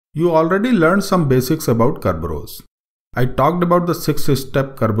You already learned some basics about Kerberos. I talked about the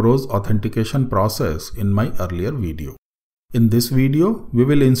 6-step Kerberos authentication process in my earlier video. In this video, we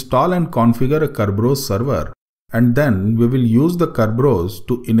will install and configure a Kerberos server, and then we will use the Kerberos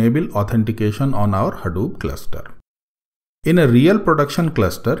to enable authentication on our Hadoop cluster. In a real production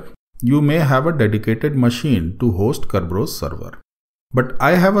cluster, you may have a dedicated machine to host Kerberos server. But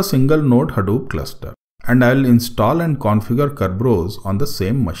I have a single node Hadoop cluster, and I will install and configure Kerberos on the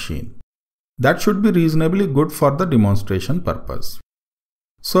same machine. That should be reasonably good for the demonstration purpose.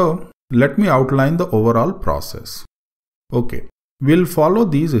 So, let me outline the overall process. Okay, we'll follow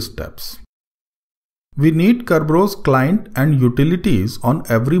these steps. We need Kerberos client and utilities on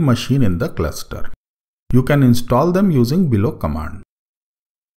every machine in the cluster. You can install them using below command.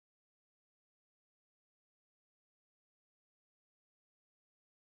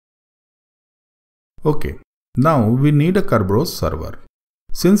 Okay, now we need a Kerberos server.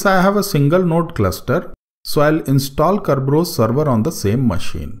 Since I have a single node cluster, so I'll install Kerberos server on the same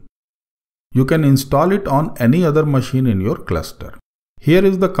machine. You can install it on any other machine in your cluster. Here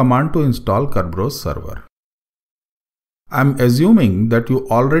is the command to install Kerberos server. I'm assuming that you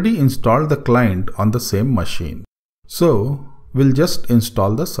already installed the client on the same machine. So, we'll just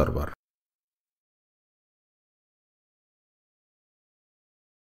install the server.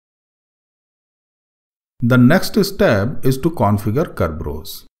 The next step is to configure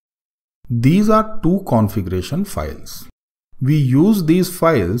Kerberos. These are two configuration files. We use these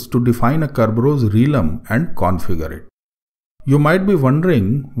files to define a Kerberos realm and configure it. You might be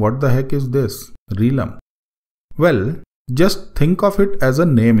wondering, what the heck is this realm? Well, just think of it as a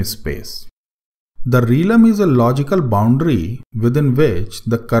namespace. The realm is a logical boundary within which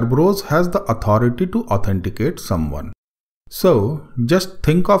the Kerberos has the authority to authenticate someone. So, just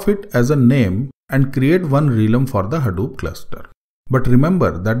think of it as a name and create one realm for the Hadoop cluster. But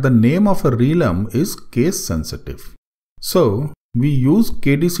remember that the name of a realm is case sensitive. So, we use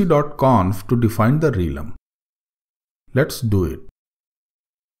kdc.conf to define the realm. Let's do it.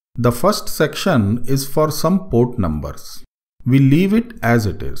 The first section is for some port numbers. We leave it as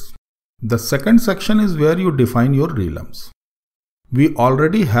it is. The second section is where you define your realms. We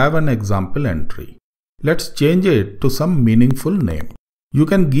already have an example entry. Let's change it to some meaningful name. You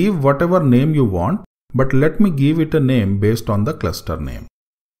can give whatever name you want, but let me give it a name based on the cluster name.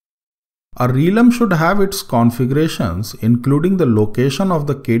 A realm should have its configurations including the location of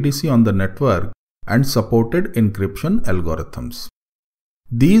the KDC on the network and supported encryption algorithms.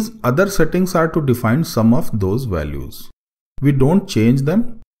 These other settings are to define some of those values. We don't change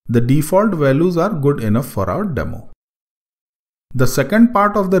them. The default values are good enough for our demo. The second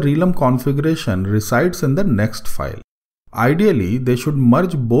part of the realm configuration resides in the next file. Ideally, they should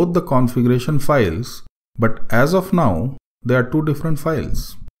merge both the configuration files, but as of now, they are two different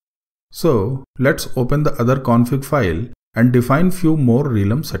files. So, let's open the other config file and define few more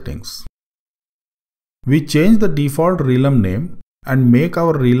realm settings. We change the default realm name and make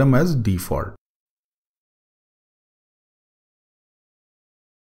our realm as default.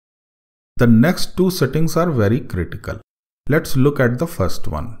 The next two settings are very critical. Let's look at the first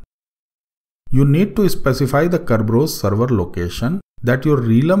one. You need to specify the Kerberos server location that your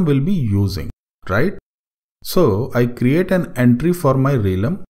realm will be using, right? So, I create an entry for my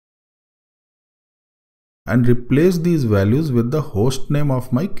realm and replace these values with the host name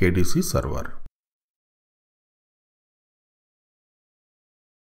of my KDC server.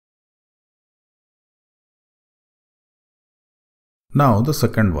 Now the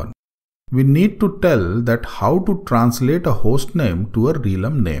second one. We need to tell that how to translate a host name to a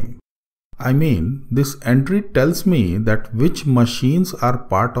realm name. I mean, this entry tells me that which machines are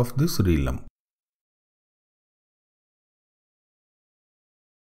part of this realm.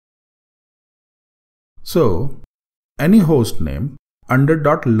 So, any host name under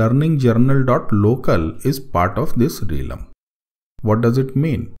 .learningjournal.local is part of this realm. What does it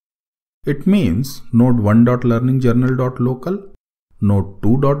mean? It means node1.learningjournal.local,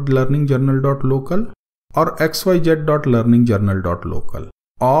 node2.learningjournal.local, or xyz.learningjournal.local.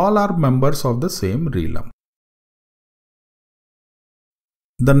 All are members of the same realm.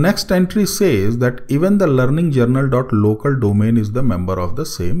 The next entry says that even the learningjournal.local domain is the member of the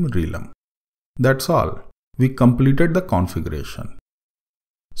same realm. That's all. We completed the configuration.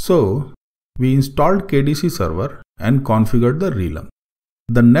 So, we installed KDC server and configured the realm.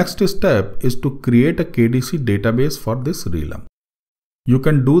 The next step is to create a KDC database for this realm. You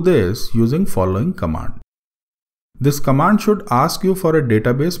can do this using following command. This command should ask you for a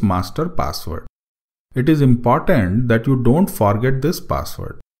database master password. It is important that you don't forget this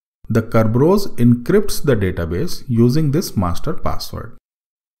password. The Kerberos encrypts the database using this master password.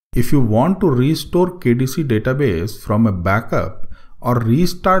 If you want to restore KDC database from a backup or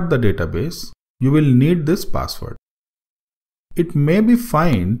restart the database, you will need this password. It may be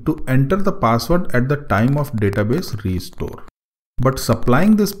fine to enter the password at the time of database restore, but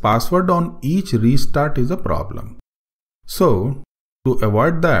supplying this password on each restart is a problem. So, to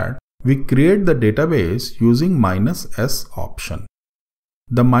avoid that, we create the database using -s option.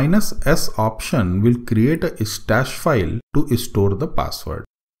 The -s option will create a stash file to store the password.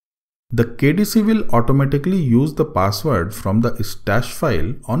 The KDC will automatically use the password from the stash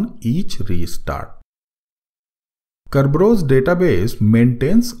file on each restart. Kerberos database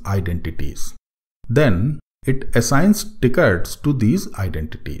maintains identities. Then it assigns tickets to these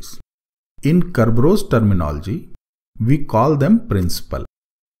identities. In Kerberos terminology, we call them principal.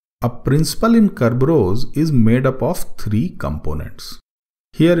 A principal in Kerberos is made up of 3 components.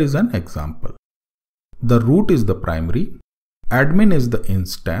 Here is an example. The root is the primary, admin is the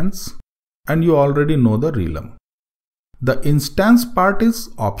instance, and you already know the realm. The instance part is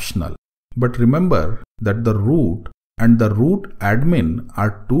optional, but remember that the root and the root admin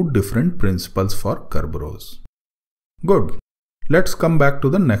are 2 different principals for Kerberos. Good. Let's come back to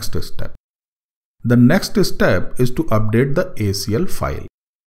the next step. The next step is to update the ACL file.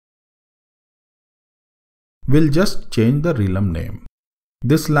 We'll just change the realm name.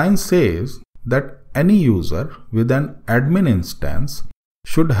 This line says that any user with an admin instance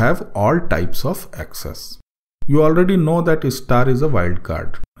should have all types of access. You already know that star is a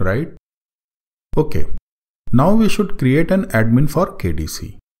wildcard, right? Okay. Now we should create an admin for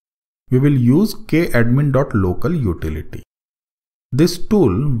KDC. We will use kadmin.local utility. This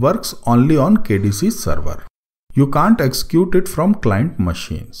tool works only on KDC server. You can't execute it from client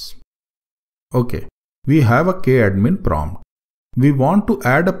machines. Okay, we have a kadmin prompt. We want to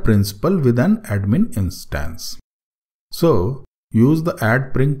add a principal with an admin instance. So, use the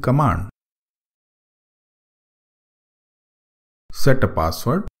add_pring command. Set a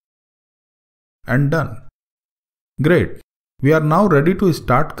password and done. Great. We are now ready to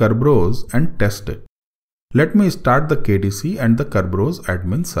start Kerberos and test it. Let me start the KDC and the Kerberos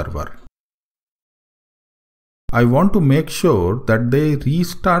admin server. I want to make sure that they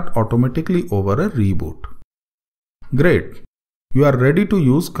restart automatically over a reboot. Great. You are ready to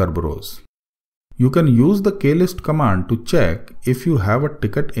use Kerberos. You can use the klist command to check if you have a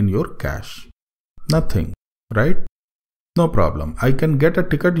ticket in your cache. Nothing, right? No problem. I can get a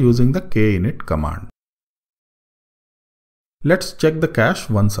ticket using the kinit command. Let's check the cache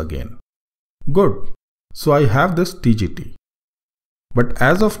once again. Good. So I have this TGT. But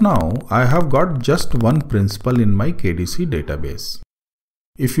as of now, I have got just one principal in my KDC database.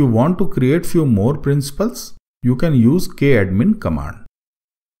 If you want to create few more principals, you can use kadmin command.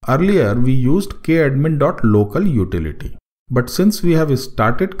 Earlier we used kadmin.local utility. But since we have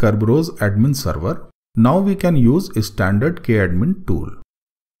started Kerberos admin server, now we can use a standard kadmin tool.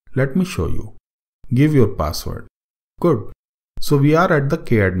 Let me show you. Give your password. Good. So we are at the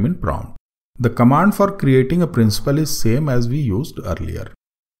kadmin prompt. The command for creating a principal is same as we used earlier.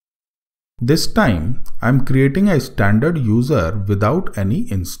 This time I am creating a standard user without any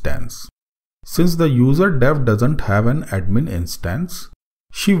instance. Since the user dev doesn't have an admin instance,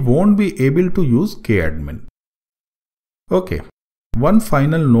 she won't be able to use kadmin. Okay, one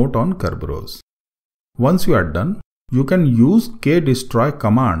final note on Kerberos. Once you are done, you can use kdestroy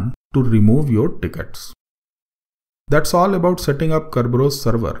command to remove your tickets. That's all about setting up Kerberos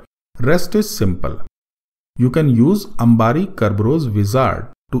server. Rest is simple. You can use Ambari Kerberos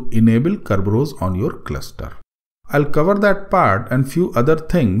wizard to enable Kerberos on your cluster. I'll cover that part and few other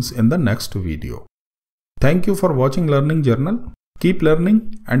things in the next video. Thank you for watching Learning Journal. Keep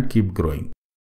learning and keep growing.